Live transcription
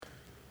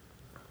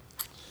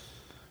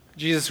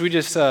Jesus, we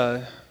just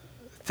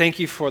thank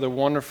you for the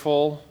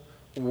wonderful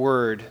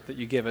word that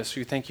you give us.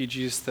 We thank you,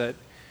 Jesus, that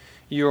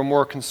you are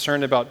more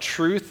concerned about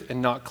truth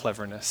and not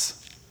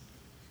cleverness.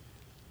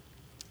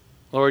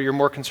 Lord, you're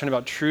more concerned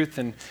about truth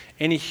than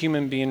any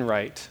human being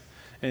right,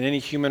 and any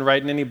human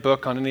writing any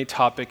book on any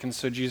topic. And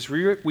so, Jesus,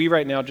 we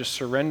right now just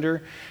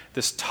surrender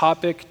this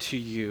topic to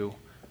you.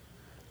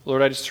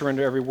 Lord, I just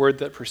surrender every word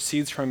that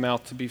proceeds from my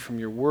mouth to be from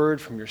your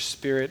word, from your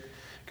spirit.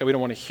 God, we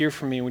don't want to hear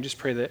from you. We just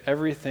pray that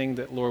everything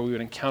that, Lord, we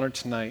would encounter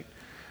tonight,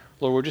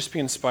 Lord, will just be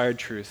inspired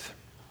truth.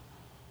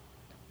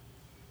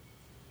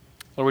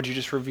 Lord, would you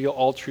just reveal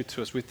all truth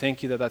to us? We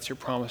thank you that that's your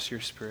promise to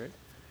your spirit.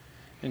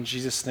 In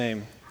Jesus'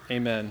 name,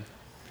 amen.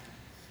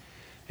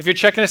 If you're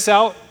checking us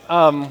out,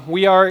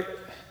 we are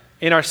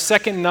in our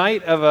second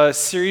night of a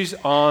series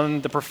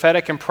on the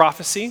prophetic and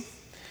prophecy.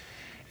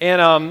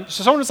 And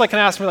so someone was like, can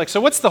I ask me, like,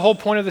 so what's the whole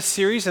point of this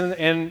series?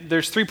 And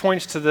there's 3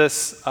 points to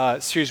this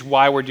series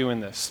why we're doing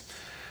this.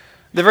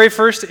 The very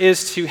first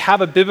is to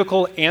have a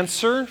biblical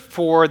answer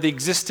for the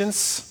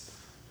existence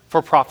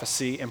for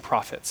prophecy and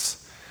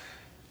prophets.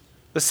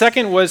 The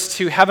second was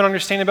to have an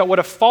understanding about what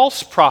a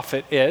false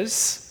prophet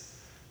is,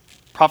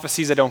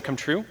 prophecies that don't come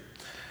true.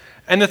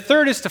 And the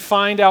third is to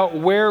find out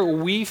where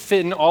we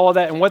fit in all of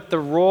that and what the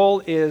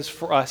role is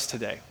for us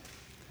today.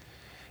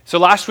 So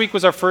last week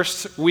was our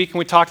first week, and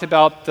we talked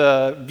about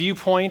the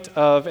viewpoint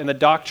of, and the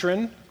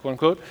doctrine, quote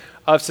unquote,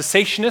 of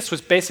cessationists,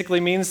 which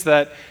basically means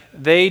that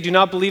they do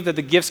not believe that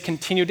the gifts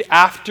continued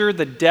after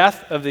the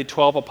death of the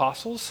 12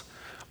 apostles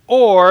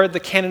or the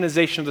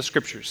canonization of the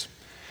scriptures.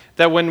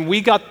 That when we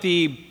got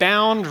the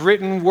bound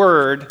written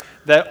word,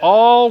 that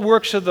all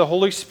works of the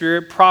Holy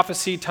Spirit,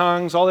 prophecy,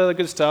 tongues, all the other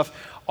good stuff,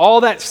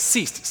 all that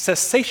ceased,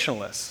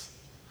 cessationalists.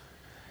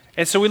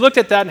 And so we looked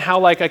at that and how,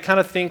 like, I kind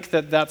of think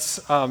that that's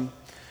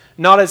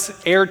not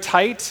as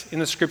airtight in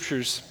the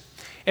scriptures,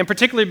 and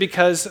particularly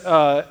because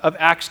of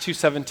Acts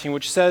 2:17,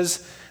 which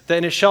says that,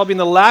 and it shall be in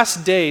the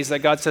last days that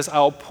God says,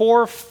 I'll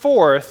pour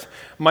forth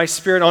my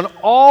spirit on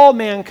all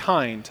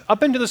mankind.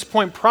 Up until this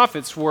point,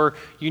 prophets were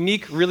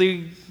unique,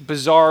 really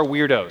bizarre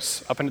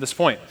weirdos up until this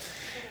point.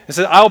 It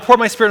says, I will pour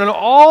my spirit on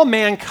all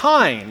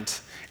mankind,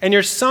 and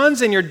your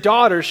sons and your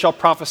daughters shall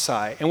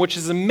prophesy. And which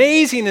is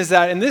amazing is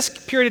that in this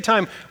period of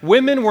time,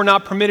 women were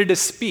not permitted to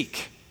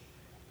speak.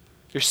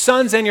 Your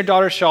sons and your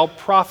daughters shall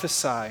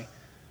prophesy.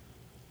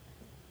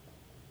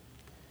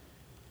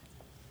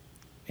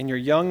 And your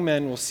young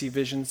men will see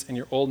visions, and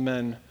your old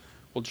men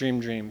will dream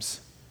dreams.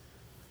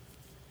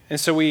 And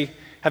so we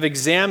have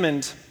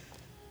examined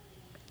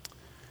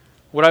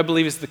what I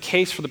believe is the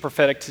case for the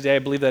prophetic today. I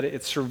believe that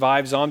it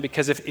survives on,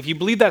 because if you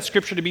believe that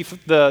scripture to be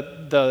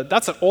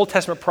that's an Old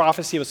Testament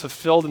prophecy that was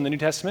fulfilled in the New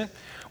Testament,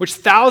 which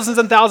thousands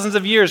and thousands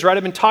of years, right,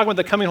 I've been talking about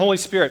the coming Holy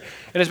Spirit,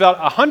 and it's about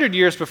 100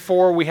 years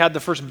before we had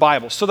the first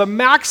Bible. So the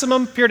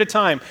maximum period of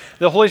time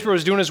the Holy Spirit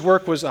was doing his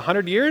work was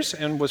 100 years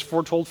and was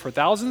foretold for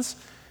thousands.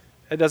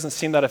 It doesn't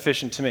seem that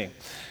efficient to me.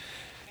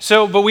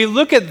 So, but we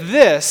look at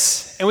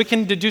this, and we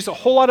can deduce a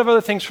whole lot of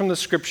other things from the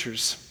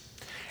scriptures.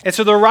 And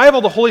so the arrival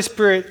of the Holy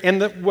Spirit,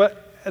 and the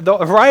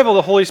arrival of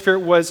the Holy Spirit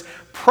was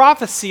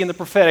prophecy in the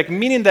prophetic,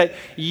 meaning that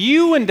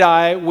you and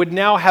I would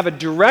now have a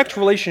direct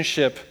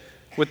relationship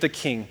with the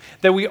King,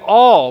 that we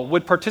all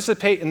would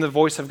participate in the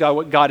voice of God,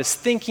 what God is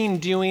thinking,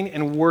 doing,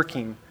 and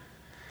working.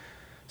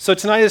 So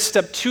tonight is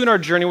step 2 in our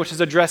journey, which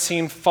is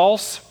addressing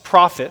false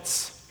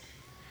prophets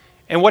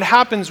and what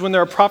happens when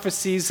there are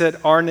prophecies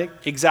that aren't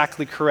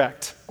exactly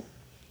correct.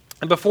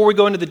 And before we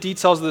go into the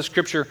details of the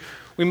scripture,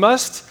 we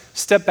must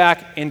step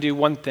back and do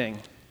one thing,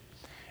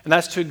 and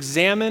that's to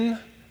examine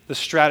the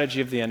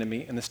strategy of the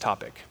enemy in this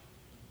topic.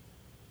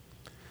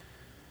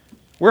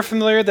 We're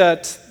familiar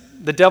that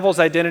the devil's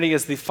identity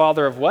is the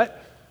father of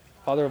what?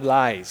 Father of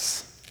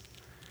lies.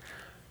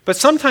 But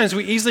sometimes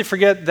we easily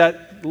forget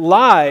that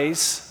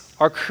lies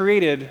are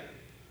created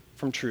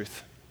from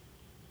truth.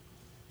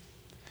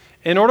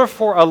 In order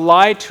for a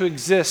lie to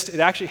exist, it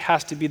actually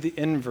has to be the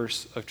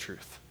inverse of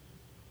truth.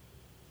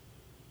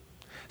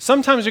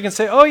 Sometimes we can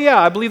say, oh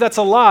yeah, I believe that's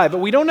a lie, but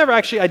we don't ever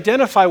actually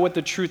identify what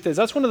the truth is.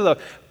 That's one of the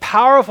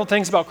powerful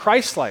things about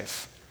Christ's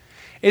life,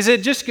 is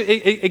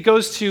it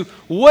goes to,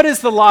 what is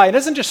the lie? It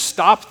doesn't just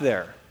stop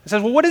there. It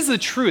says, well, what is the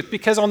truth?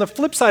 Because on the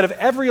flip side of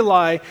every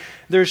lie,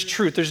 there's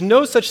truth. There's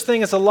no such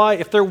thing as a lie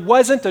if there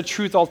wasn't a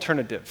truth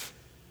alternative.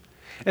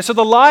 And so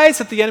the lies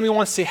that the enemy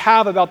wants to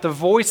have about the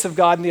voice of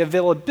God and the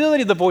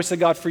availability of the voice of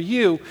God for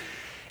you,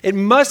 it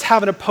must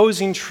have an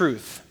opposing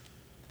truth.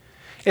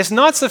 It's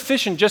not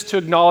sufficient just to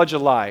acknowledge a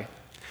lie.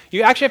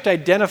 You actually have to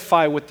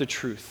identify with the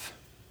truth.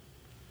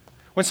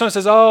 When someone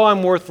says, oh,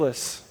 I'm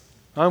worthless,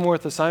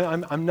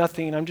 I'm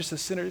nothing, I'm just a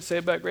sinner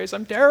saved by grace,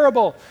 I'm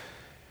terrible.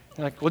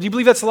 You're like, well, do you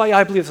believe that's a lie? Yeah,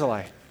 I believe it's a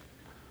lie.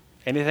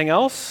 Anything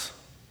else?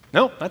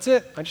 No, that's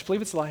it. I just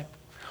believe it's a lie.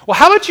 Well,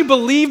 how about you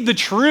believe the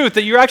truth,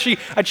 that you're actually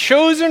a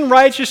chosen,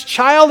 righteous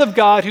child of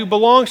God who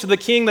belongs to the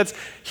King that's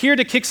here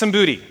to kick some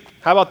booty?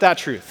 How about that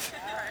truth?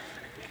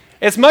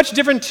 It's much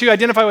different to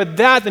identify with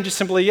that than just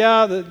simply,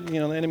 the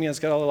enemy has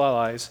got a lot of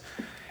lies.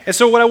 And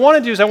so what I want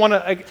to do is I want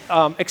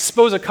to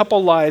expose a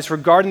couple lies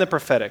regarding the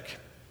prophetic.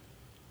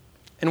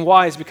 And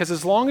why? Is because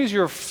as long as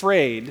you're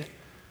afraid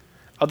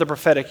of the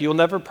prophetic, you'll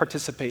never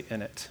participate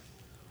in it.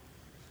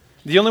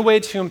 The only way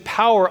to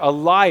empower a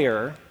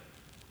liar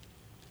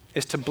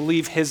is to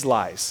believe his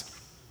lies.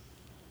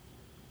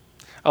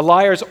 A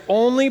liar is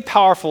only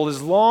powerful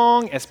as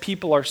long as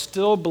people are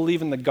still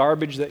believing the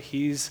garbage that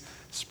he's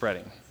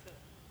spreading.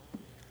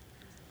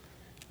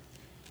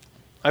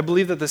 I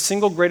believe that the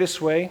single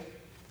greatest way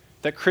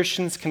that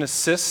Christians can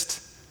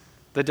assist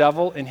the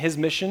devil in his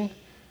mission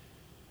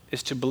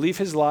is to believe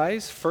his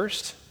lies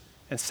first,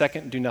 and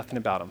second, do nothing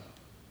about them.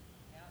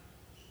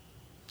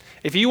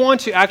 If you want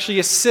to actually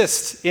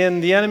assist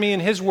in the enemy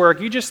and his work,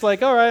 you just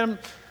like, all right,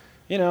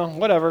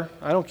 whatever,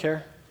 I don't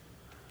care.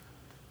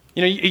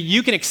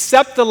 You can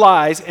accept the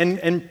lies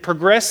and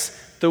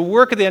progress the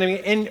work of the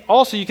enemy, and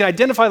also you can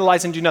identify the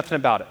lies and do nothing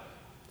about it.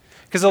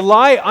 Because a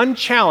lie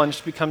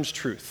unchallenged becomes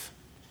truth.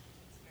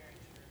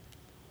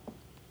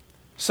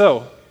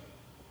 So,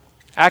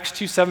 Acts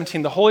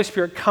 2:17, the Holy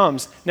Spirit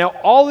comes. Now,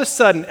 all of a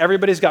sudden,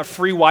 everybody's got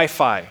free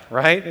Wi-Fi,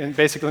 right? And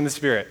basically in the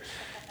Spirit.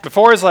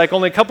 Before, it's like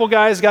only a couple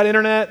guys got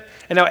internet,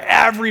 and now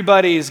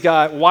everybody's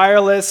got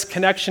wireless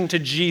connection to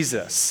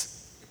Jesus.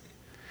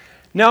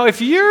 Now,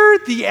 if you're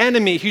the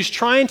enemy who's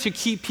trying to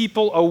keep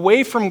people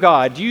away from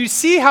God, do you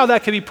see how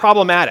that could be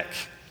problematic?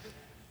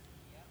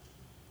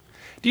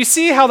 Do you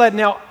see how that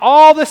now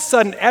all of a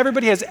sudden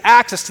everybody has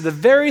access to the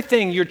very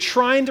thing you're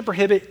trying to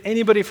prohibit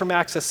anybody from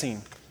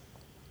accessing?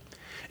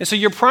 And so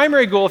your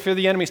primary goal, if you're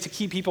the enemy, is to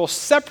keep people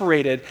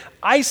separated,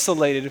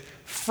 isolated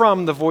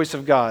from the voice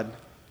of God.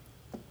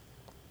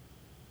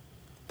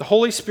 The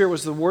Holy Spirit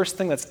was the worst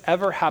thing that's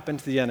ever happened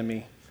to the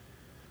enemy,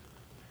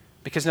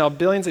 because now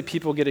billions of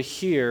people get to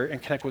hear and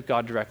connect with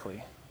God directly.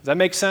 Does that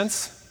make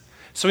sense?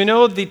 So we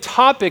know the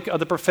topic of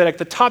the prophetic,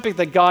 the topic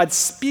that God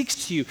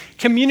speaks to you,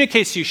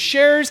 communicates to you,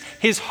 shares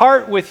his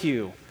heart with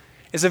you,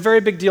 is a very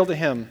big deal to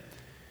him.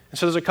 And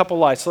so there's a couple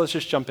lies, so let's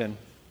just jump in.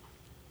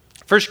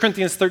 1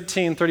 Corinthians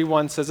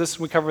 13:31 says this,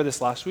 we covered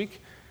this last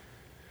week.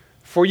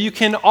 For you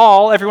can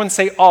all, everyone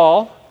say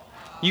all,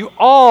 you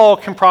all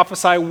can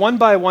prophesy one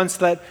by one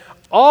so that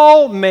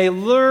all may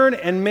learn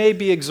and may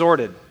be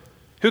exhorted.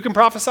 Who can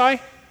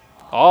prophesy?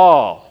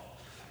 All.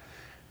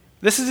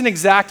 This is an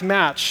exact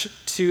match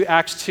to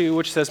Acts 2,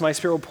 which says, my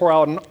Spirit will pour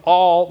out on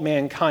all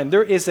mankind.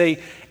 There is a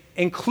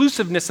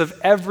inclusiveness of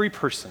every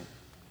person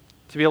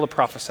to be able to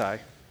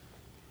prophesy.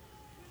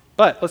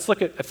 But let's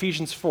look at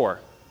Ephesians 4.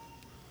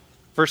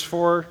 Verse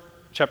 4,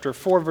 chapter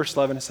 4, verse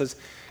 11, it says,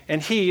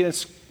 and he,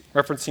 it's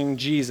referencing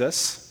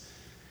Jesus,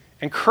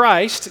 and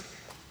Christ,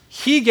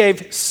 he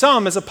gave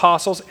some as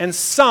apostles, and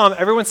some,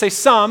 everyone say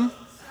some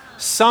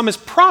as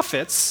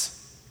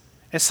prophets,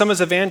 and some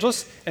as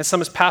evangelists, and some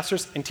as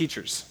pastors and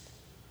teachers.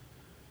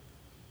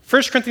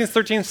 1 Corinthians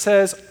 13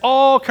 says,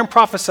 all can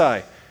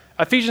prophesy.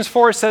 Ephesians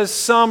 4 says,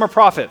 some are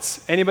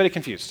prophets. Anybody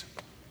confused?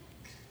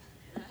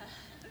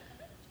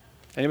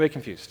 Anybody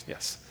confused?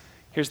 Yes.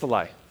 Here's the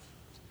lie.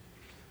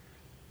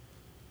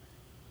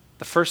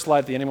 The first lie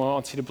the enemy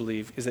wants you to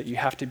believe is that you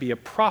have to be a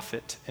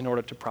prophet in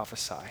order to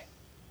prophesy.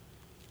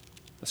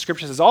 The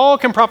scripture says, all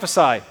can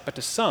prophesy, but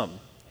to some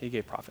he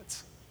gave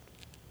prophets.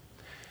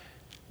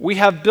 We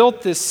have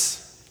built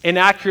this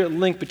inaccurate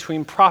link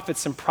between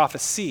prophets and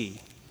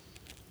prophecy.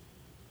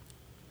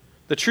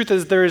 The truth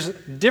is there is a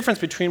difference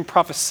between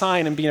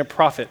prophesying and being a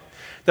prophet.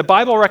 The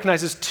Bible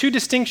recognizes two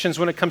distinctions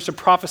when it comes to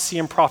prophecy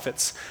and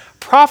prophets.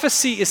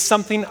 Prophecy is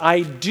something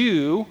I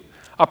do.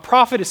 A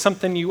prophet is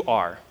something you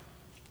are.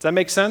 Does that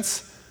make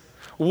sense?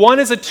 One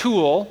is a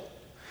tool.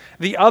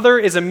 The other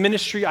is a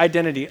ministry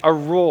identity, a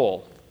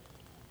role.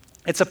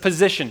 It's a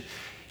position.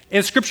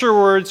 In scripture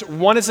words,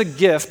 one is a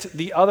gift,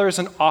 the other is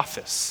an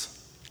office.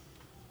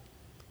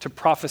 To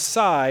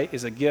prophesy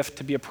is a gift,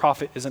 to be a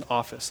prophet is an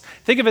office.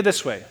 Think of it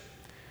this way.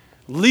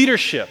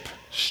 Leadership,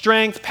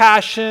 strength,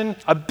 passion,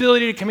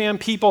 ability to command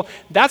people,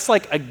 that's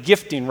like a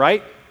gifting,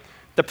 right?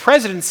 The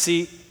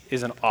presidency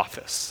is an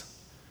office.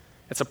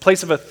 It's a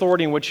place of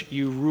authority in which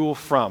you rule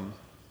from.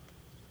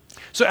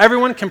 So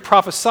everyone can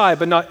prophesy,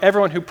 but not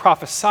everyone who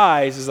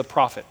prophesies is a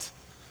prophet.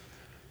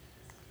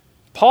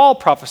 Paul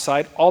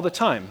prophesied all the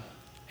time.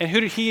 And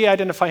who did he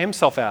identify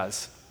himself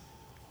as?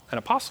 An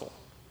apostle.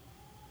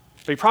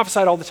 But he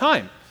prophesied all the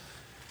time.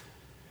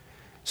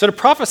 So to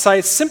prophesy,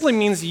 it simply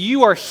means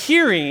you are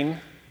hearing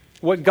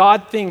what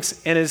God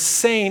thinks and is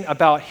saying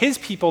about his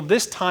people,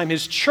 this time,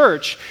 his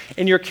church,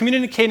 and you're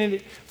communicating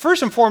it.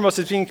 First and foremost,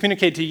 it's being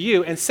communicated to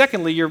you, and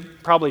secondly, you're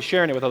probably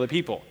sharing it with other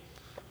people.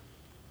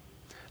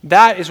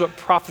 That is what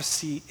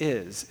prophecy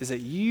is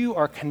that you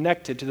are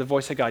connected to the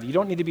voice of God. You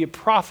don't need to be a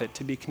prophet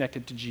to be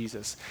connected to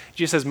Jesus.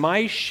 Jesus says,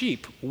 my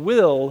sheep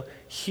will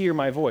hear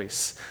my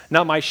voice.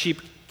 Not my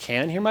sheep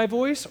can hear my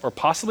voice, or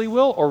possibly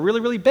will, or really,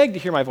 really beg to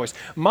hear my voice.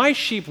 My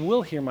sheep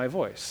will hear my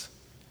voice.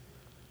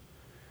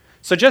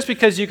 So just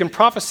because you can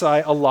prophesy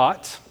a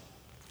lot,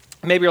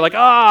 maybe you're like,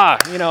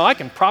 I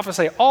can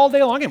prophesy all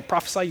day long. I can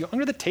prophesy you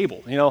under the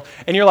table,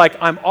 and you're like,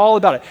 I'm all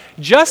about it.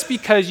 Just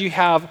because you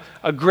have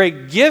a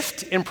great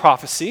gift in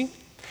prophecy,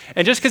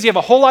 and just because you have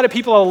a whole lot of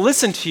people that will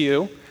listen to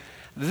you,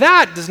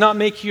 that does not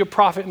make you a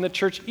prophet in the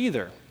church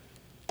either.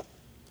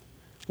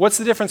 What's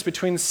the difference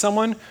between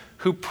someone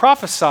who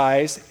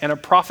prophesies and a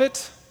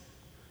prophet?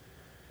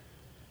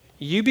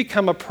 You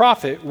become a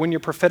prophet when your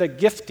prophetic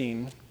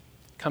gifting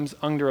comes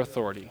under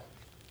authority.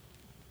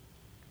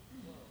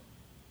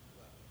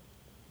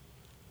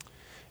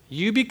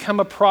 You become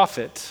a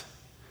prophet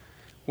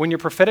when your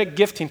prophetic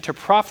gifting to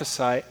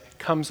prophesy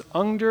comes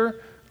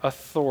under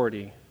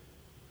authority.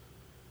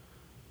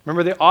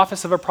 Remember the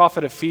office of a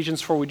prophet,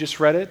 Ephesians 4, we just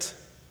read it?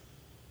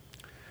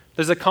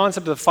 There's a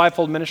concept of the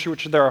fivefold ministry,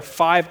 which there are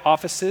 5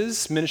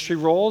 offices, ministry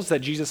roles that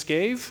Jesus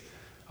gave: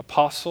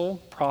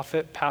 apostle,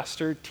 prophet,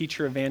 pastor,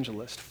 teacher,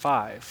 evangelist.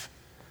 5.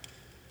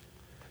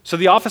 So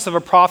the office of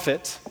a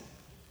prophet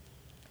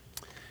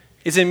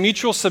is in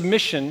mutual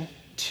submission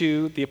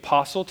to the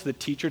apostle, to the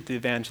teacher, to the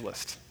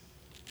evangelist.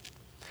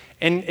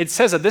 And it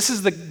says that this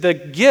is the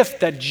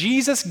gift that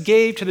Jesus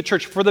gave to the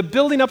church for the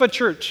building up a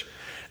church.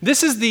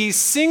 This is the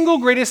single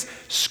greatest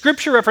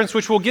scripture reference,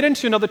 which we'll get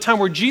into another time,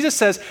 where Jesus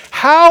says,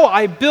 how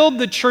I build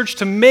the church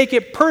to make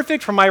it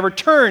perfect for my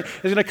return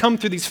is going to come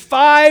through these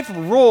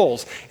 5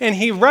 roles. And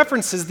he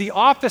references the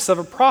office of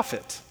a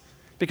prophet,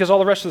 because all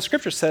the rest of the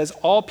scripture says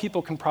all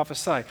people can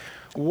prophesy.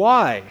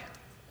 Why?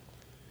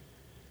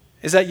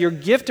 Is that your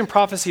gift in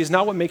prophecy is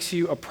not what makes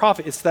you a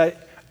prophet. It's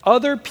that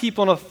other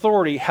people in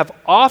authority have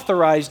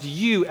authorized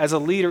you as a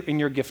leader in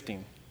your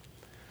gifting.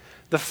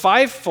 The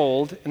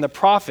 5-fold in the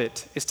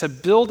prophet is to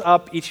build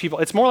up each people.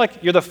 It's more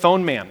like you're the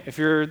phone man if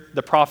you're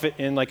the prophet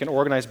in like an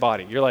organized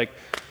body. You're like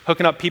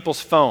hooking up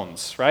people's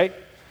phones, right?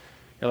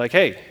 You're like,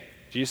 hey,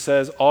 Jesus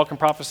says all can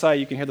prophesy,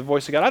 you can hear the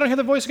voice of God. I don't hear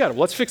the voice of God.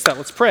 Well, let's fix that.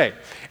 Let's pray.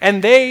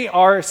 And they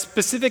are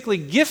specifically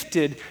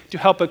gifted to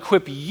help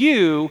equip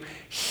you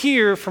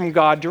hear from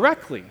God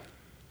directly.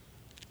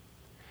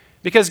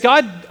 Because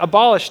God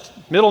abolished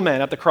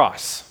middlemen at the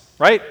cross,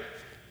 right?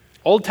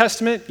 Old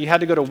Testament, you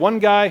had to go to one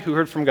guy who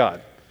heard from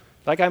God.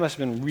 That guy must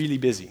have been really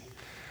busy.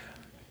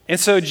 And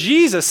so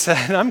Jesus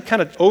said, I'm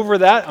kind of over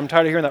that. I'm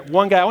tired of hearing that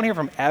one guy. I want to hear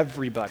from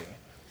everybody.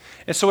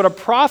 And so what a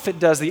prophet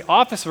does, the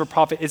office of a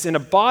prophet, is in a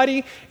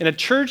body, in a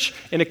church,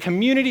 in a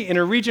community, in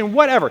a region,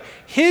 whatever.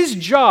 His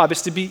job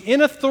is to be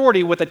in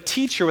authority with a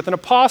teacher, with an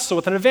apostle,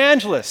 with an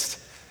evangelist,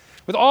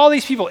 with all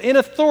these people in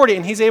authority,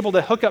 and he's able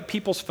to hook up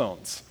people's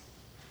phones,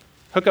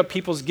 hook up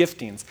people's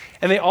giftings.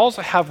 And they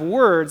also have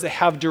words, they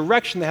have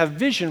direction, they have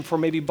vision for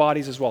maybe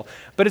bodies as well.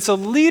 But it's a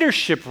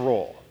leadership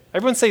role.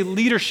 Everyone say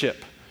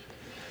leadership.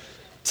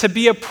 To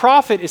be a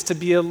prophet is to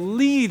be a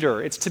leader.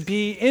 It's to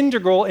be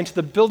integral into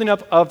the building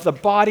up of the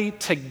body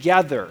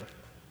together.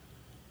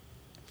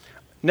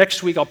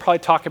 Next week, I'll probably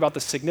talk about the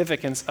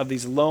significance of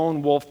these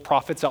lone wolf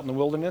prophets out in the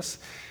wilderness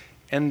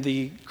and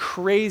the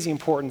crazy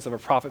importance of a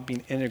prophet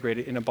being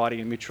integrated in a body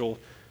in mutual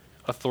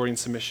authority and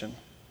submission.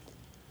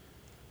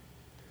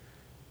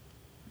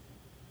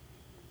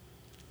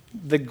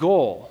 The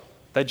goal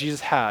that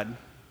Jesus had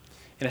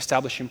in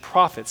establishing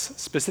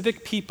prophets,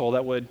 specific people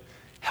that would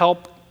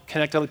help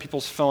connect other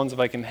people's phones, if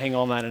I can hang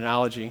on that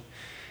analogy,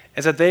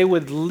 is that they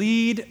would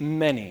lead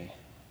many.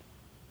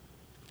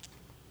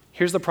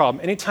 Here's the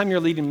problem. Anytime you're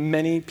leading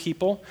many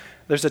people,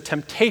 there's a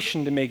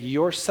temptation to make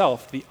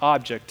yourself the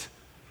object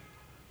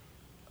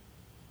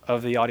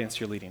of the audience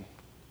you're leading.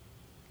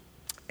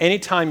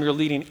 Anytime you're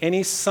leading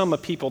any sum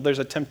of people, there's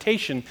a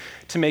temptation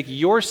to make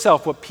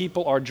yourself what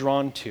people are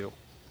drawn to.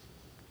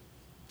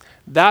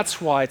 That's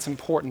why it's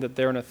important that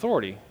they're in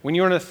authority. When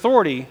you're in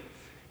authority,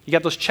 you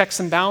got those checks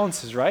and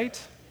balances, right?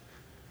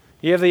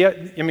 You have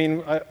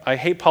I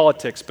hate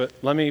politics, but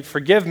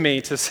forgive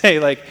me to say,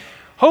 like,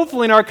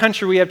 hopefully in our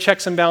country we have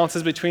checks and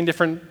balances between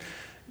different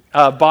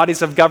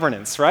bodies of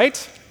governance,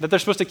 right? That they're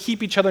supposed to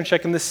keep each other in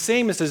check, and the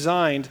same is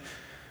designed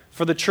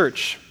for the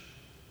church.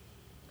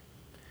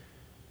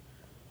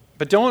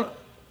 But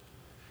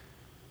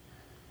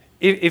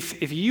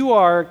if you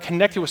are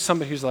connected with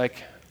somebody who's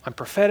like, I'm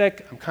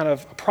prophetic, I'm kind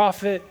of a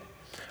prophet,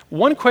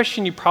 one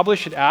question you probably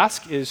should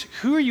ask is,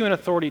 who are you in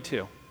authority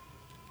to?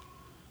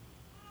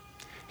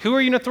 Who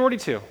are you in authority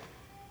to?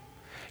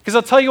 Because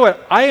I'll tell you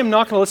what, I am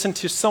not going to listen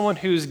to someone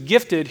who's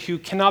gifted who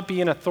cannot be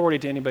in authority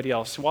to anybody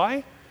else.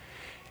 Why?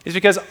 It's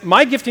because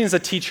my gifting is a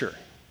teacher.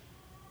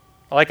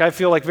 I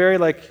feel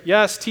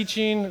yes,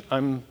 teaching,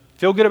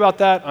 feel good about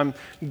that. I'm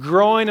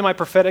growing in my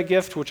prophetic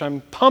gift, which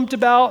I'm pumped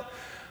about.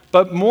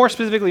 But more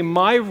specifically,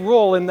 my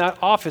role in that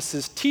office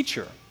is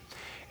teacher.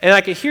 And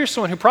I could hear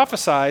someone who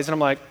prophesies, and I'm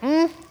like,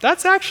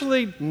 that's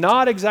actually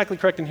not exactly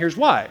correct, and here's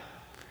why.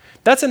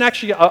 That's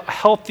actually a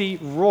healthy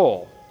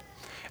role.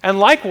 And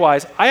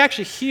likewise, I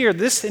actually hear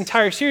this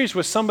entire series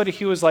with somebody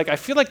who was like, I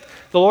feel like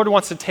the Lord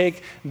wants to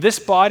take this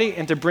body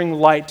and to bring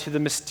light to the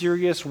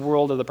mysterious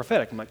world of the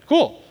prophetic. I'm like,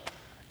 cool.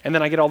 And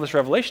then I get all this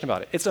revelation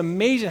about it. It's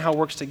amazing how it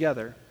works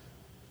together.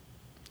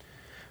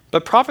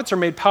 But prophets are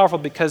made powerful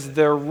because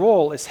their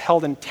role is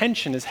held in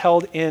tension, is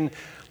held in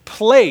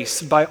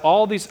place by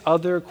all these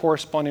other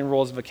corresponding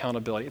roles of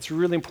accountability. It's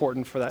really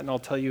important for that, and I'll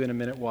tell you in a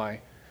minute why.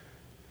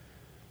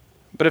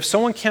 But if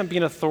someone can't be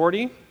an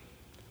authority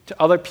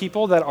to other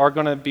people that are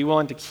going to be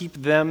willing to keep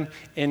them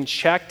in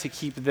check, to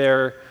keep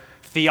their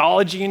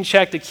theology in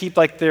check, to keep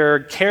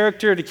their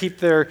character, to keep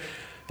their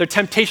their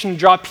temptation to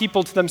draw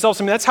people to themselves.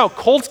 I mean, that's how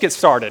cults get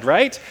started,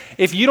 right?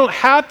 If you don't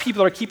have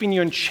people that are keeping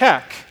you in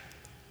check,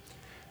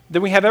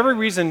 then we have every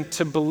reason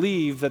to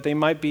believe that they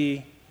might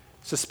be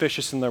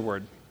suspicious in their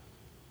word.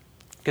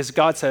 Because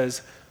God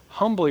says,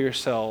 humble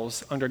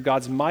yourselves under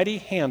God's mighty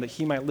hand that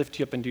he might lift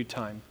you up in due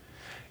time.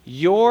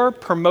 Your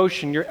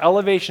promotion, your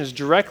elevation is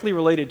directly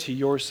related to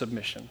your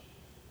submission.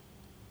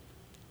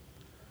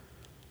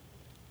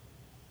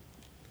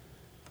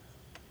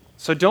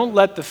 So don't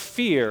let the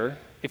fear,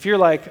 if you're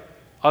like,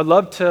 I'd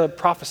love to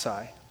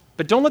prophesy,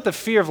 but don't let the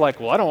fear of like,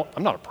 well,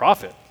 I'm not a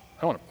prophet.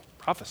 I don't want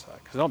to prophesy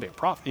because I don't be a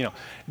prophet.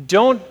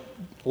 Don't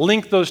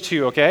link those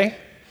two, okay?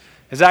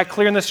 Is that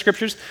clear in the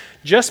scriptures?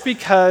 Just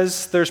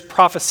because there's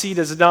prophecy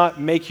does not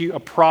make you a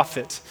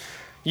prophet.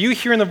 You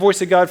hearing the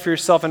voice of God for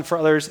yourself and for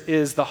others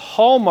is the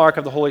hallmark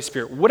of the Holy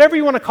Spirit. Whatever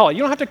you want to call it.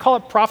 You don't have to call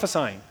it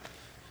prophesying.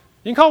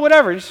 You can call it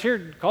whatever. Just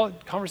call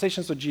it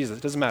conversations with Jesus.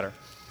 It doesn't matter.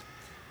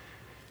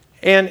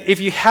 And if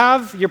you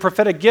have your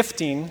prophetic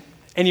gifting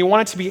and you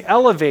want it to be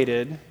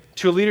elevated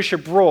to a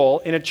leadership role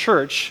in a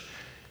church,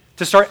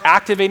 to start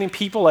activating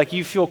people like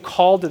you feel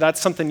called that that's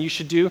something you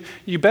should do,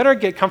 you better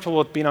get comfortable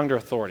with being under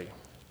authority.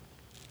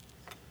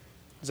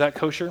 Is that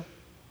kosher?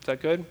 Is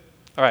that good?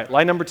 All right,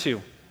 lie number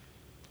 2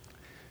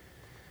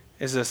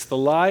 is this, the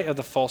lie of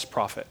the false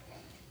prophet.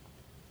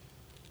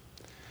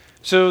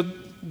 So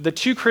the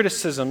 2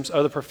 criticisms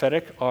of the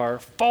prophetic are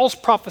false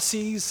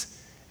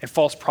prophecies and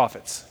false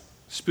prophets.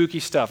 Spooky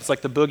stuff. It's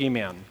like the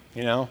boogeyman,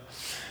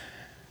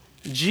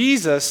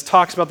 Jesus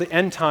talks about the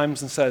end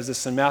times and says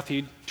this in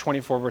Matthew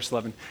 24, verse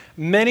 11.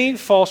 Many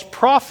false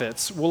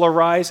prophets will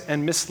arise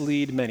and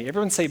mislead many.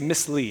 Everyone say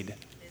mislead.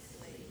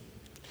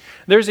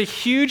 There's a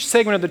huge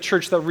segment of the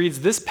church that reads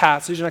this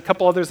passage and a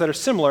couple others that are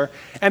similar,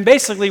 and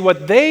basically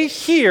what they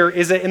hear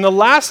is that in the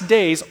last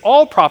days,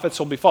 all prophets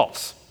will be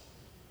false.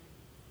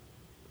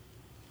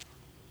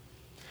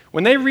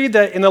 When they read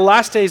that in the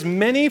last days,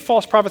 many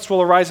false prophets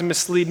will arise and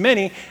mislead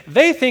many,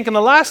 they think in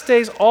the last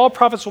days, all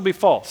prophets will be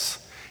false.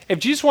 If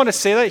Jesus wanted to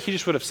say that, he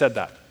just would have said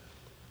that.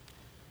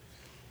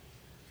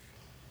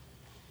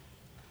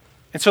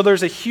 And so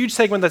there's a huge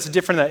segment that's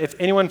different that if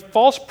anyone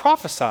false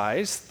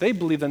prophesies, they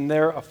believe then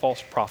they're a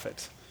false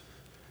prophet.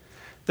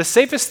 The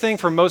safest thing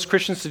for most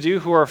Christians to do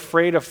who are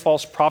afraid of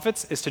false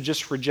prophets is to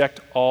just reject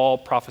all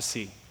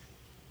prophecy.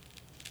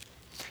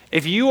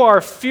 If you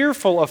are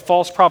fearful of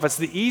false prophets,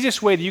 the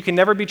easiest way that you can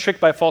never be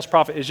tricked by a false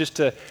prophet is just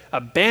to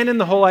abandon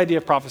the whole idea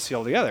of prophecy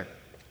altogether.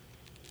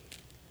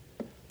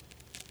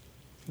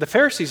 The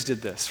Pharisees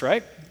did this,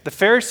 right? The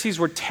Pharisees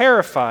were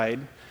terrified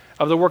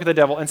of the work of the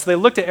devil, and so they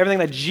looked at everything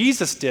that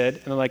Jesus did,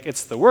 and they're like,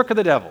 it's the work of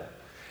the devil.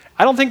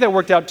 I don't think that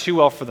worked out too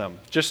well for them,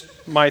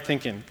 just my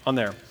thinking on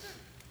there.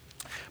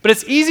 But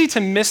it's easy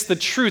to miss the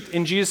truth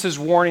in Jesus'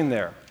 warning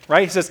there,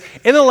 right? He says,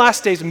 in the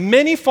last days,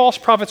 many false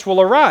prophets will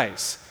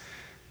arise.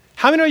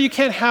 How many know you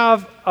can't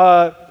have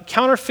a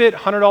counterfeit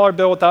 $100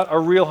 bill without a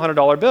real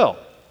 $100 bill?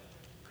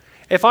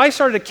 If I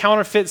started to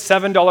counterfeit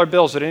 $7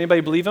 bills, would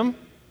anybody believe him?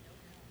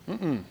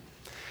 Mm-mm.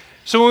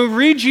 So when we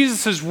read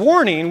Jesus'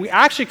 warning, we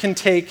actually can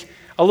take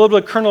a little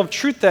bit of kernel of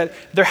truth that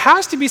there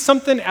has to be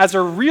something as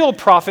a real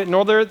prophet in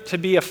order to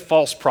be a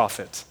false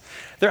prophet.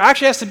 There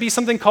actually has to be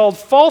something called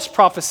false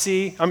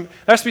prophecy. There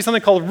has to be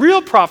something called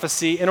real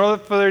prophecy in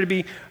order for there to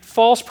be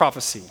false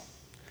prophecy.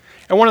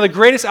 And one of the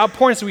greatest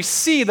outpourings that we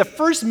see, the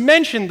first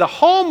mention, the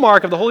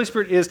hallmark of the Holy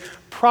Spirit is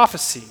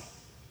prophecy.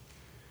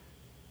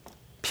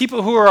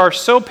 People who are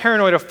so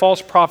paranoid of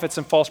false prophets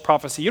and false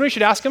prophecy, you know what you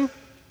should ask them?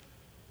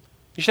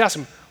 You should ask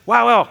them,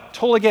 wow,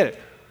 totally get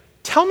it.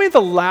 Tell me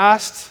the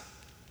last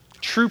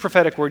true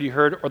prophetic word you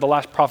heard or the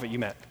last prophet you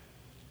met.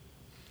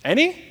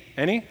 Any?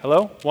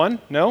 Hello? One?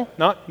 No?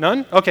 Not?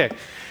 None? Okay.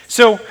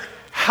 So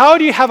how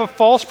do you have a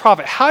false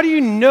prophet? How do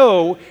you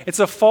know it's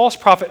a false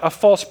prophet, a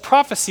false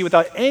prophecy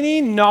without any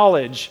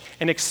knowledge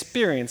and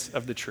experience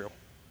of the true?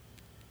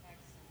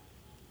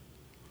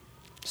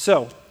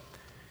 So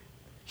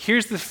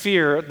here's the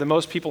fear that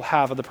most people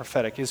have of the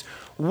prophetic is,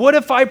 what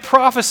if I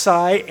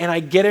prophesy and I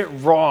get it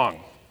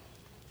wrong?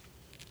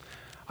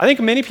 I think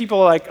many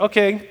people are like,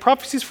 okay,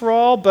 prophecies for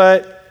all,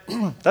 but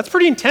that's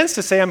pretty intense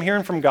to say I'm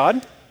hearing from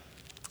God.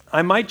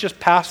 I might just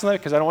pass on that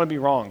because I don't want to be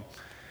wrong.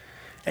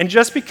 And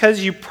just because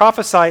you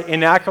prophesy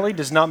inaccurately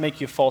does not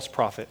make you a false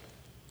prophet.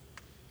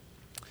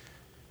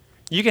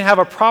 You can have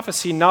a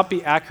prophecy not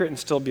be accurate and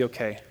still be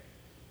okay.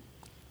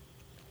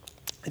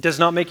 It does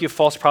not make you a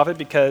false prophet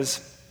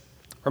because,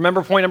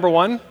 remember point number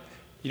 1,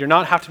 you do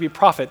not have to be a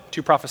prophet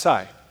to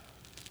prophesy.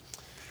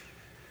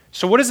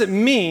 So what does it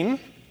mean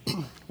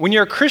when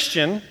you're a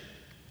Christian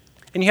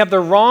and you have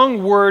the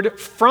wrong word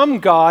from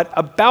God,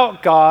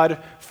 about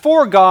God,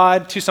 for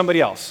God to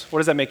somebody else? What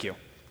does that make you?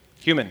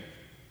 Human.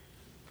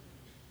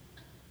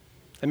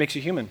 That makes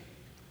you human.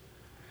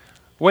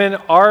 When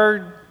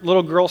our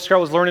little girl,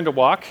 Scarlett, was learning to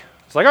walk,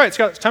 it's like, all right,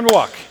 Scarlett, it's time to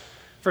walk.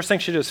 First thing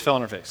she did was fell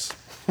on her face.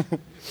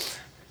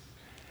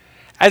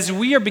 As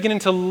we are beginning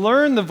to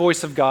learn the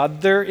voice of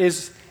God, there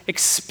is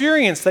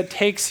experience that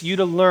takes you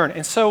to learn.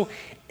 And so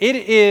it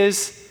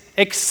is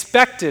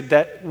expected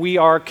that we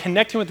are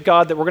connecting with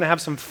God, that we're going to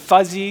have some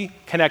fuzzy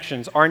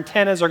connections. Our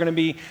antennas are going to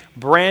be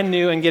brand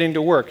new and getting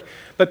to work.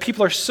 But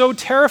people are so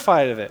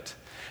terrified of it.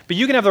 But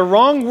you can have the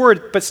wrong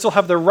word, but still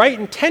have the right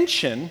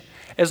intention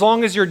as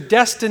long as your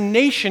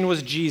destination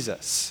was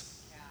Jesus.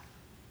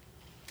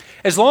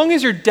 As long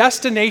as your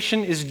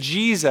destination is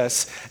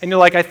Jesus, and you're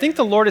like, I think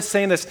the Lord is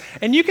saying this,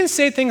 and you can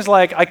say things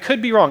like, I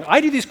could be wrong. I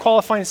do these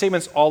qualifying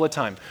statements all the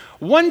time.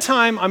 One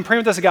time, I'm praying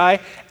with this guy,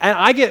 and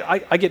I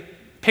get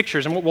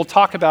pictures, and we'll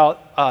talk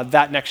about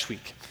that next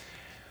week.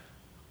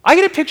 I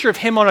get a picture of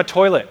him on a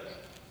toilet.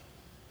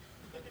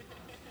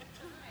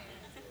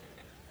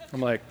 I'm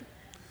like,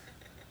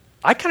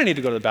 I kind of need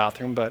to go to the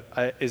bathroom, but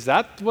is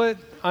that what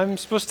I'm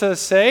supposed to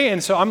say?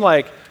 And so I'm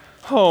like,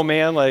 oh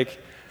man, like,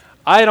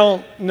 I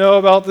don't know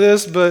about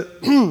this, but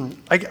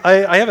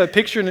I have a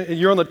picture and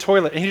you're on the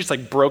toilet. And he just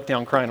like broke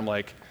down crying. I'm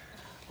like,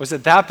 was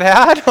it that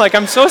bad? Like,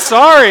 I'm so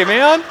sorry,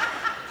 man.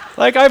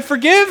 Like,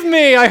 forgive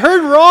me. I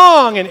heard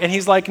wrong. And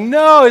he's like,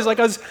 no. He's like,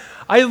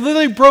 I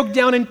literally broke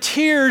down in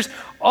tears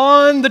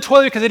on the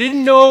toilet because I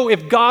didn't know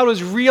if God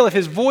was real, if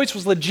his voice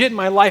was legit in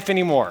my life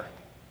anymore.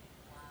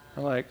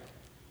 I'm like,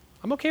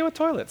 I'm okay with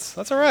toilets.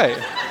 That's all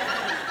right.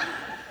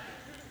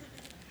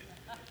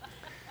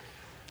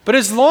 But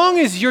as long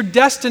as your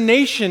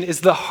destination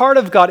is the heart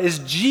of God, is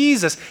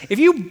Jesus, if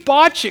you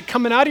botch it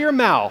coming out of your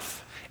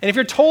mouth, and if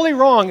you're totally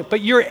wrong, but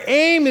your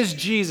aim is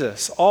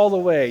Jesus all the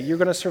way, you're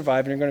going to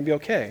survive and you're going to be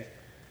okay.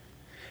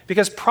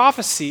 Because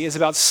prophecy is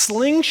about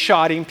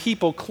slingshotting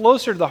people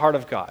closer to the heart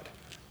of God.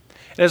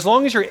 And as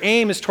long as your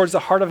aim is towards the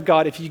heart of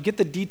God, if you get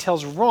the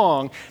details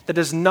wrong, that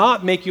does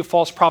not make you a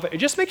false prophet. It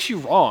just makes you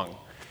wrong.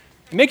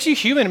 It makes you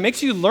human. It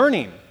makes you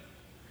learning.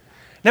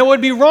 Now, what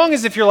would be wrong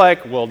is if you're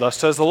like, well, thus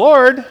says the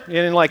Lord,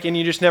 and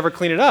you just never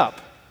clean it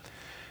up.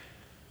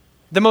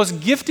 The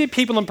most gifted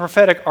people in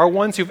prophetic are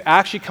ones who've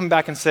actually come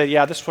back and said,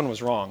 yeah, this one was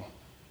wrong.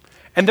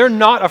 And they're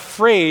not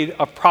afraid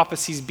of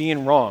prophecies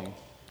being wrong.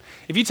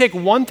 If you take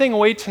one thing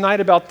away tonight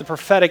about the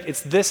prophetic,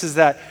 it's this, is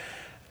that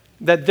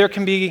there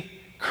can be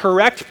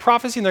correct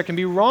prophecy and there can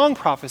be wrong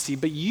prophecy,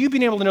 but you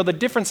being able to know the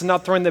difference and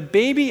not throwing the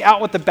baby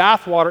out with the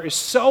bathwater is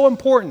so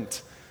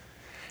important.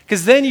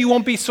 Because then you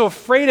won't be so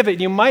afraid of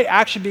it. You might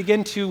actually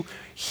begin to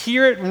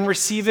hear it and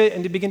receive it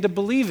and to begin to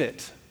believe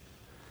it.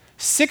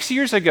 6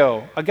 years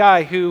ago, a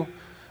guy who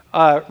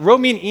wrote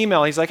me an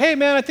email. He's like, hey,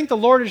 man, I think the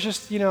Lord is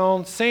just,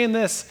 saying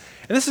this.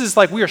 And this is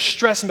like, we were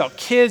stressing about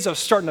kids. I was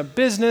starting a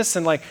business,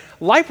 and like,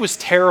 life was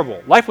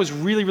terrible. Life was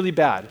really, really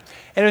bad.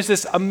 And it was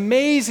this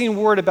amazing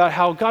word about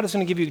how God is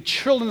going to give you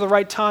children at the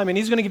right time, and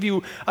he's going to give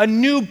you a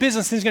new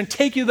business, and he's going to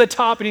take you to the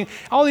top, and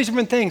all these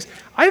different things.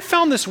 I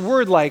found this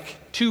word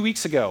like 2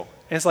 weeks ago.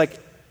 And it's like,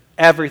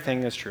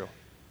 everything is true.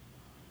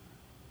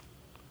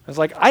 I was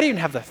like, I didn't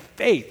have the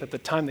faith at the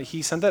time that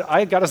he sent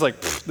that. God was like,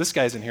 this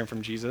guy's in here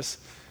from Jesus.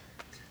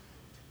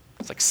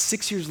 It's like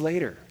 6 years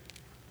later.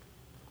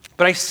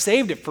 But I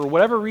saved it for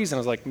whatever reason. I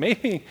was like,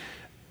 maybe,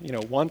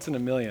 once in a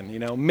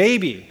million,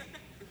 maybe.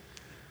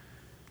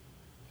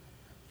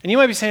 And you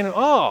might be saying,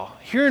 oh,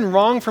 hearing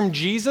wrong from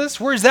Jesus?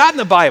 Where's that in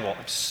the Bible?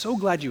 I'm so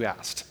glad you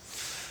asked.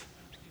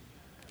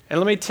 And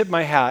let me tip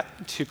my hat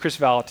to Chris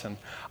Valentin.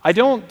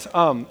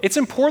 It's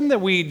important that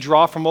we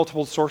draw from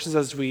multiple sources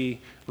as we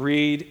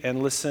read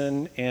and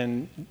listen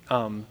and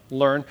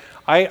learn.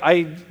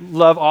 I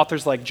love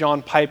authors like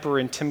John Piper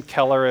and Tim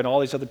Keller and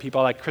all these other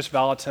people, like Chris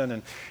Valentin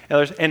and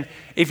others. And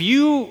if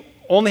you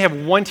only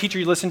have one teacher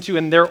you listen to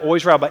and they're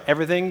always right about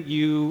everything,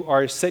 you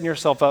are setting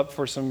yourself up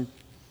for some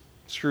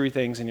screwy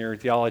things in your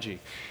theology.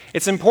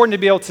 It's important to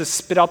be able to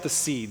spit out the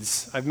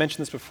seeds. I've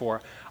mentioned this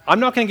before. I'm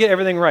not going to get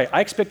everything right.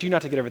 I expect you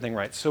not to get everything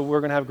right, so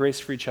we're going to have grace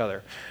for each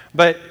other.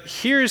 But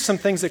here's some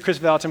things that Chris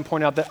Valentin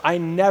pointed out that I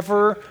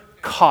never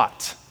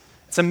caught.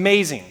 It's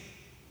amazing.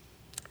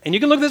 And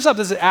you can look this up.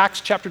 This is Acts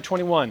chapter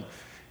 21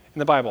 in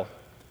the Bible.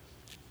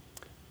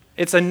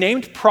 It's a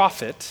named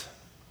prophet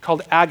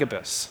called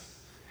Agabus,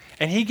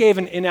 and he gave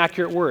an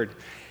inaccurate word.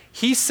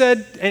 He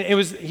said, and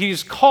he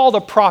was called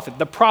a prophet,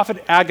 the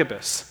prophet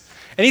Agabus.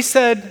 And he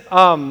said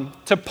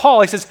to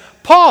Paul, he says,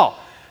 Paul,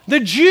 the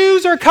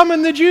Jews are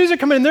coming,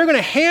 and they're going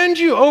to hand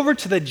you over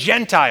to the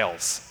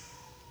Gentiles.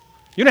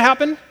 You know what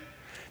happened?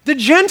 The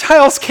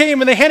Gentiles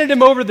came and they handed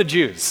him over to the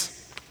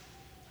Jews.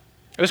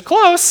 It was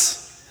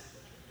close,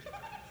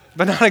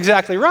 but not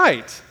exactly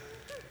right.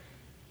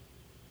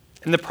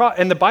 And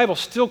the Bible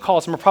still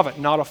calls him a prophet,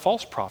 not a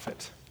false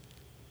prophet.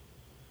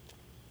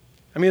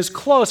 I mean, it was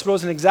close, but it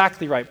wasn't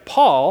exactly right.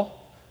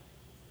 Paul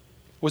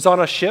was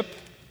on a ship,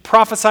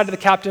 prophesied to the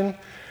captain,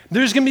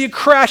 there's going to be a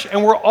crash,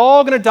 and we're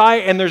all going to die,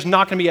 and there's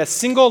not going to be a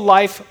single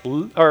life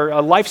or a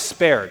life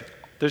spared.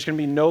 There's going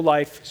to be no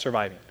life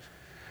surviving.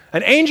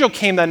 An angel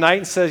came that night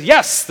and said,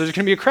 yes, there's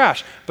going to be a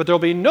crash, but there will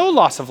be no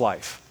loss of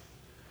life.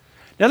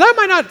 Now, that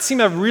might not seem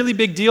a really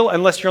big deal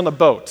unless you're on the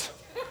boat,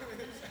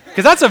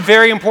 because that's a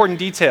very important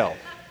detail.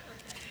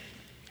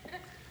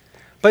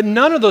 But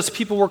none of those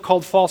people were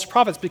called false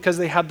prophets because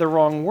they had the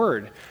wrong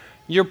word.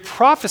 Your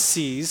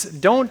prophecies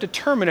don't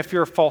determine if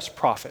you're a false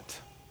prophet.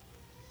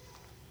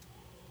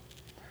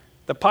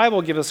 The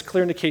Bible gives us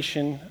clear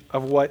indication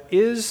of what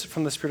is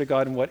from the Spirit of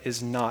God and what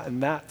is not,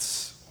 and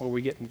that's where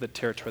we get into the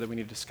territory that we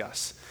need to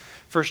discuss.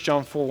 1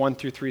 John 4,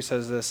 1-3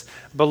 says this,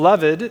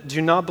 "Beloved,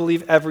 do not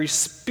believe every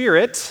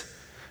spirit,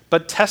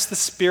 but test the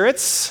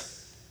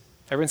spirits."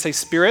 Everyone say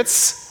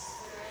spirits.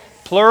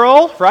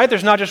 Plural, right?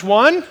 There's not just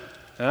one.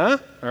 All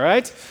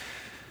right.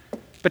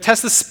 "But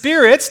test the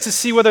spirits to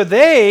see whether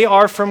they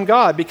are from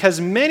God,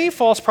 because many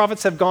false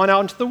prophets have gone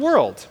out into the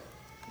world.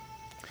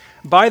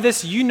 By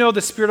this you know the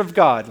Spirit of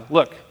God."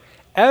 Look,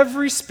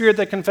 every spirit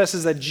that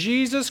confesses that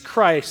Jesus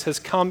Christ has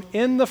come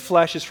in the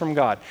flesh is from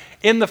God.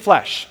 In the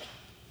flesh.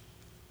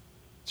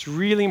 It's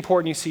really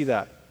important you see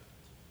that.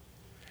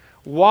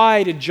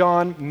 Why did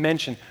John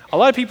mention? A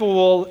lot of people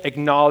will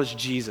acknowledge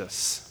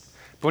Jesus.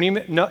 But when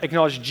you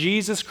acknowledge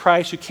Jesus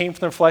Christ who came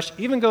from the flesh,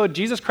 even go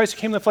Jesus Christ who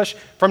came in the flesh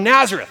from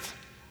Nazareth,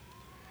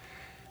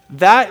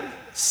 that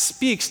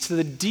speaks to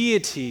the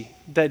deity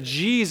that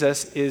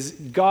Jesus is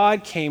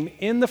God, came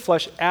in the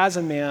flesh as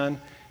a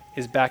man,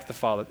 is back to the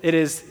Father. It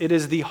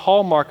is the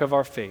hallmark of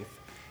our faith,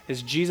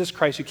 is Jesus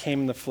Christ who came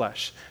in the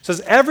flesh. It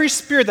says every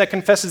spirit that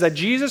confesses that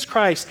Jesus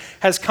Christ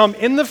has come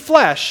in the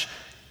flesh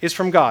is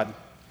from God.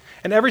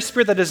 And every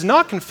spirit that does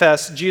not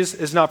confess Jesus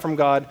is not from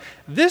God.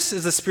 This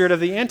is the spirit of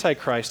the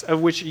Antichrist,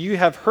 of which you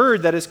have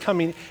heard that is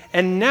coming,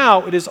 and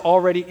now it is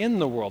already in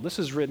the world. This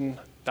is written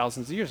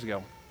thousands of years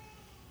ago.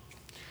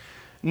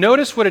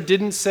 Notice what it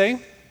didn't say.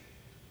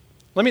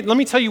 Let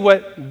me tell you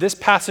what this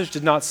passage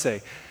did not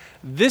say.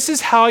 This is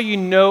how you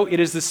know it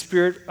is the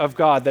Spirit of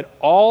God, that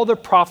all the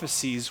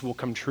prophecies will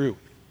come true.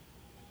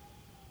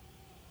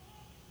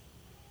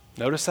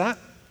 Notice that?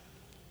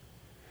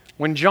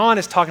 When John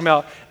is talking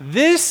about,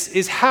 this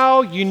is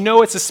how you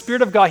know it's the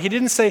Spirit of God, he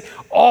didn't say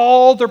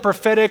all the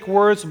prophetic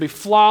words will be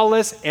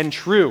flawless and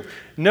true.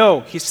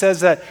 No, he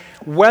says that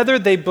whether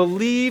they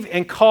believe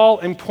and call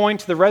and point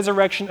to the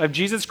resurrection of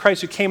Jesus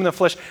Christ who came in the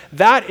flesh,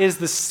 that is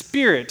the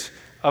Spirit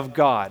of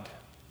God.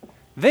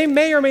 They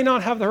may or may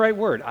not have the right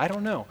word. I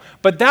don't know.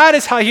 But that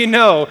is how you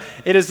know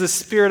it is the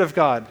Spirit of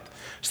God.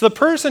 So the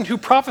person who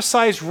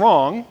prophesies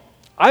wrong,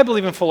 I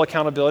believe in full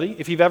accountability.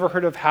 If you've ever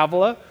heard of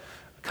Havilah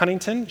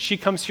Cunnington, she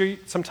comes here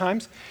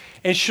sometimes,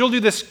 and she'll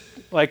do this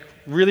like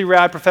really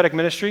rad prophetic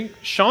ministry.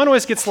 Sean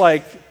always gets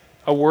like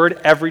a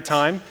word every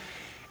time.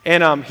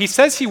 And he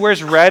says he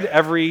wears red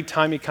every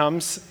time he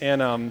comes,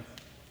 and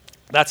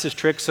that's his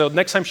trick. So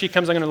next time she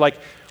comes, I'm going to like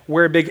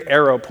wear a big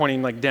arrow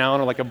pointing like down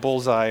or like a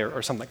bullseye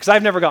or something, because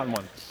I've never gotten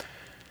one.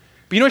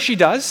 But you know what she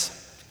does?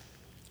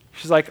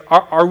 She's like,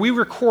 are we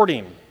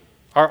recording?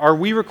 Are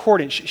we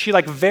recording? She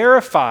like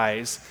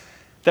verifies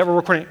that we're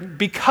recording,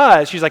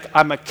 because she's like,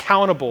 I'm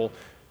accountable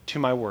to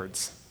my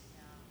words.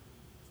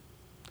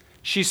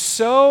 She's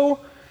so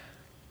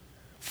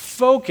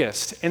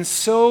focused and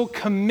so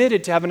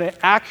committed to having an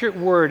accurate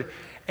word,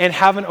 and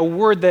having a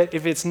word that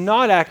if it's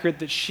not accurate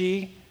that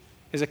she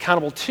is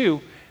accountable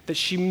to, that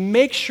she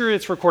makes sure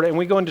it's recorded, and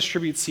we go and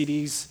distribute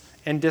CDs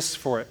and discs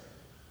for it.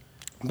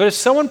 But if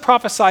someone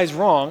prophesies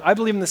wrong, I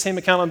believe in the same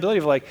accountability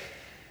of like,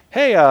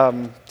 hey,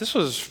 this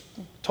was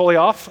totally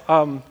off.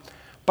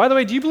 By the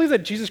way, do you believe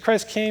that Jesus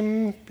Christ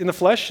came in the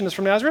flesh and is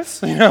from Nazareth?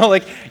 You know,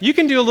 like you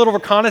can do a little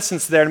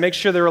reconnaissance there to make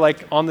sure they were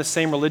like on the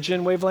same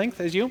religion wavelength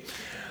as you.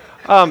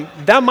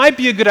 That might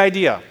be a good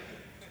idea.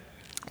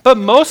 But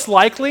most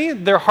likely,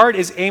 their heart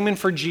is aiming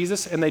for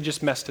Jesus and they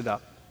just messed it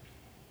up.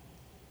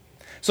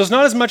 So it's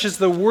not as much as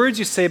the words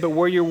you say, but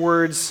where your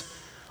words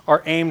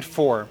are aimed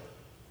for.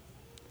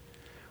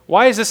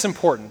 Why is this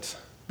important?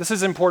 This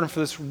is important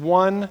for this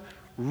one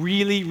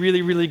really,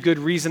 really, really good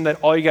reason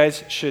that all you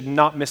guys should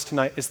not miss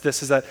tonight is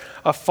this, is that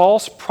a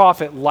false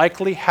prophet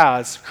likely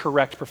has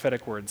correct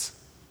prophetic words.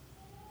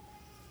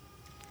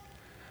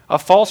 A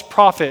false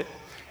prophet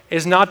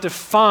is not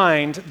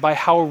defined by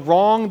how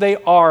wrong they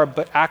are,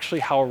 but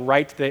actually how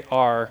right they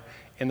are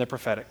in the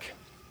prophetic.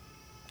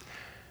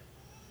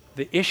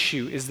 The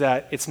issue is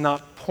that it's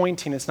not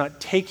pointing, it's not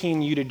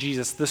taking you to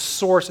Jesus. The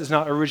source is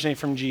not originating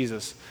from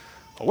Jesus.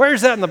 Where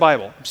is that in the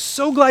Bible? I'm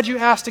so glad you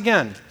asked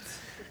again.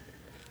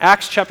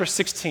 Acts chapter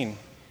 16.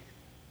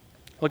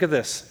 Look at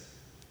this.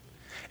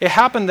 It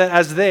happened that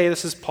as they,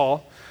 this is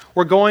Paul,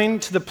 were going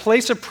to the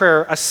place of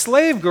prayer, a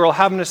slave girl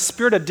having a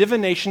spirit of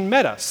divination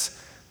met us.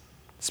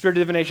 Spirit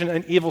of divination,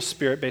 an evil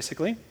spirit,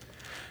 basically,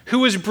 who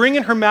was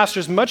bringing her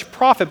masters much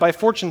profit by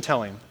fortune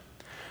telling.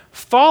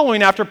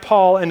 Following after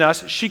Paul and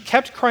us, she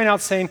kept crying out,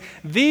 saying,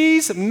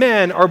 "These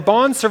men are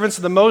bondservants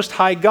of the Most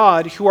High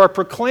God, who are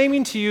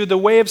proclaiming to you the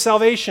way of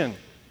salvation."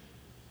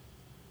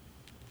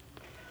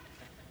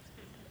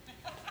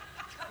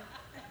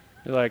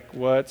 You're like,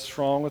 what's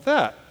wrong with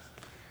that?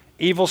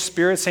 Evil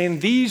spirit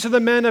saying, "These are the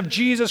men of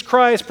Jesus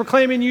Christ,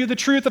 proclaiming you the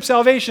truth of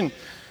salvation."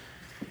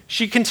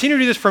 She continued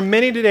to do this for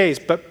many days,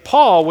 but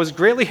Paul was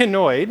greatly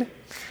annoyed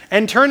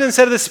and turned and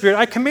said to the spirit,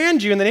 "I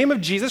command you in the name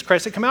of Jesus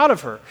Christ to come out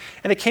of her."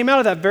 And it came out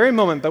at that very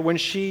moment, but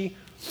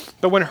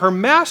when her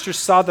masters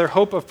saw their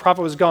hope of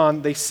profit was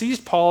gone, they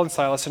seized Paul and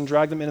Silas and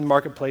dragged them into the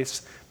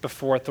marketplace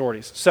before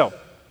authorities. So,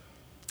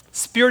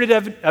 spirit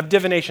of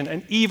divination,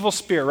 an evil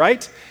spirit,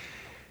 right?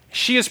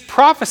 She is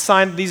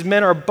prophesying that these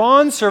men are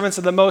bondservants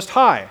of the Most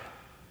High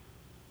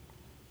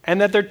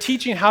and that they're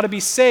teaching how to be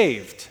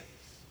saved.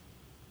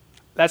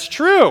 That's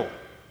true.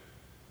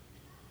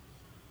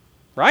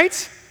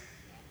 Right?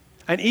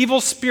 An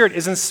evil spirit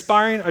is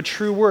inspiring a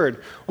true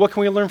word. What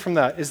can we learn from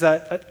that? Is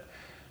that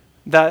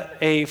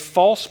a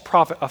false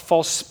prophet, a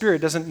false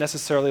spirit doesn't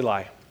necessarily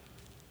lie.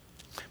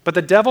 But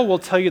the devil will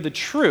tell you the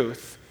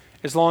truth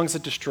as long as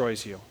it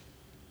destroys you.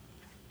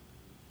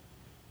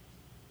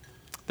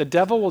 The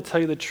devil will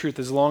tell you the truth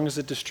as long as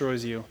it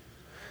destroys you.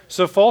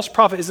 So a false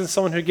prophet isn't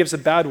someone who gives a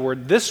bad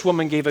word. This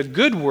woman gave a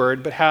good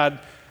word but had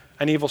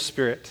an evil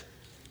spirit.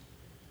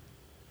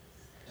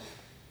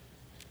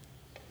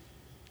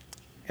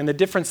 And the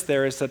difference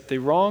there is that the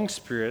wrong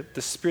spirit,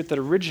 the spirit that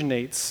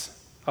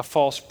originates a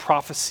false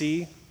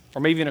prophecy,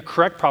 or maybe even a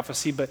correct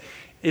prophecy, but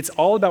it's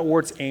all about where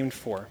it's aimed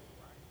for.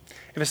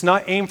 If it's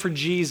not aimed for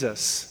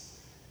Jesus,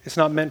 it's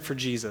not meant for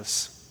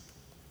Jesus.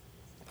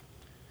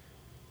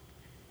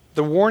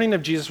 The warning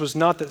of Jesus was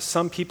not that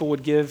some people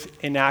would give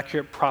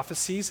inaccurate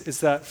prophecies, it's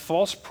that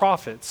false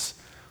prophets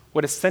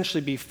would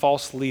essentially be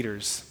false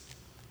leaders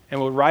and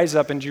would rise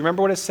up. And do you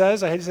remember what it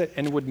says? I hate to say it,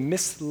 and would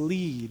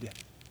mislead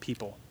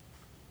people.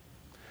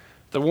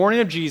 The warning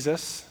of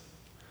Jesus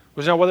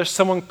was not whether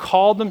someone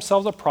called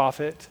themselves a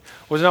prophet,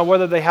 was not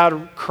whether they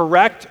had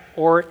correct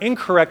or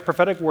incorrect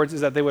prophetic words, is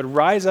that they would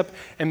rise up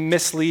and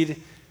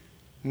mislead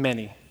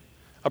many.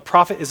 A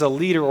prophet is a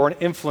leader or an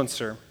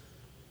influencer.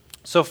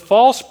 So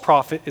false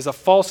prophet is a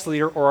false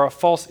leader or a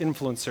false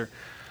influencer.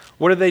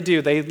 What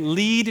do? They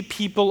lead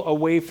people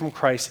away from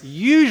Christ.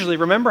 Usually,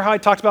 remember how I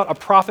talked about a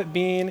prophet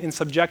being in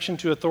subjection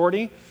to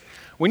authority?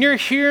 When you're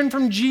hearing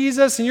from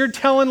Jesus and you're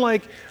telling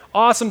like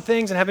awesome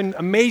things and having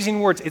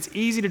amazing words, it's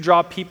easy to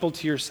draw people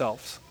to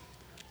yourselves.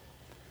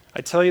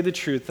 I tell you the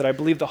truth that I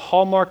believe the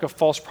hallmark of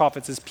false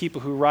prophets is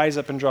people who rise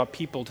up and draw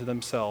people to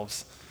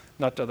themselves,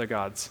 not to other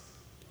gods.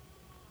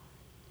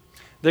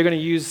 They're going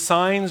to use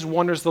signs,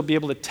 wonders. They'll be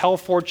able to tell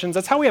fortunes.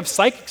 That's how we have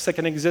psychics that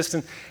can exist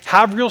and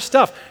have real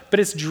stuff. But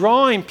it's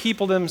drawing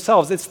people to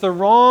themselves. It's the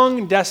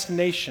wrong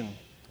destination.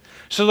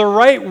 So the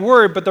right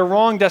word, but the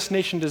wrong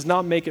destination does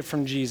not make it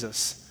from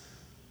Jesus.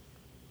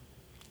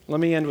 Let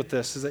me end with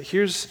this, is that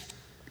here's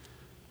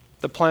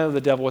the plan of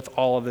the devil with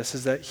all of this,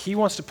 is that he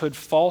wants to put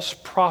false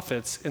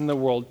prophets in the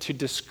world to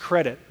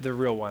discredit the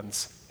real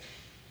ones.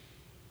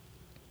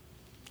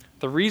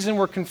 The reason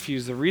we're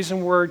confused, the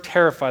reason we're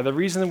terrified, the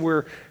reason that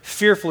we're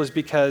fearful is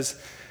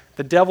because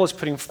the devil is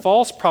putting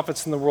false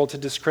prophets in the world to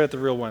discredit the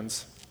real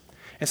ones.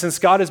 And since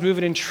God is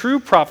moving in true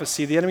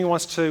prophecy, the enemy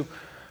wants to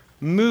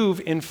move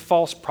in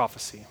false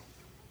prophecy.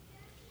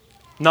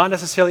 Not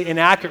necessarily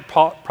inaccurate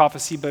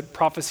prophecy, but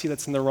prophecy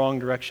that's in the wrong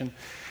direction.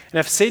 And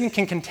if Satan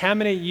can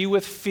contaminate you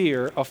with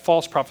fear of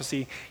false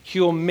prophecy, he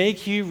will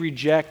make you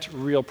reject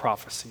real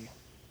prophecy.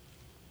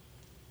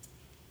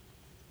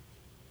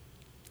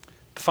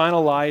 The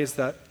final lie is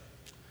that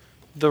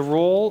the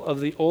role of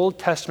the Old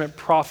Testament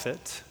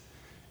prophet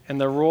and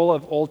the role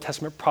of Old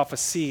Testament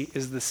prophecy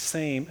is the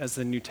same as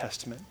the New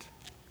Testament.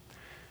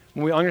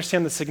 When we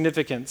understand the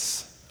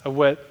significance of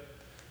what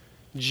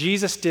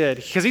Jesus did,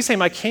 because he's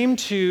saying, I came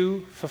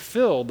to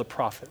fulfill the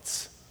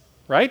prophets,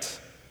 right?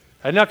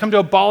 I did not come to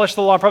abolish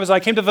the law of prophets,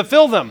 I came to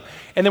fulfill them.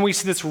 And then we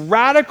see this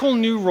radical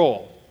new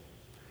role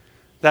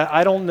that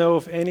I don't know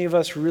if any of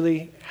us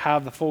really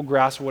have the full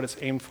grasp of what it's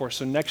aimed for.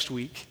 So next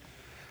week,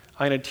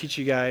 I'm going to teach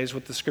you guys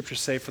what the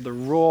scriptures say for the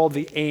role,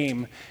 the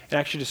aim, and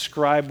actually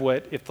describe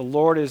what, if the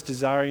Lord is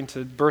desiring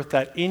to birth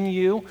that in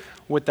you,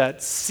 what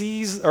that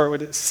sees, or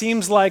what it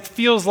seems like,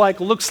 feels like,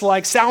 looks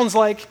like, sounds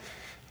like,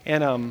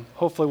 and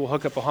hopefully we'll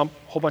hook up a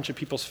whole bunch of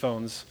people's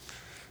phones.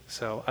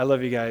 So I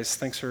love you guys.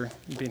 Thanks for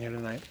being here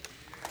tonight.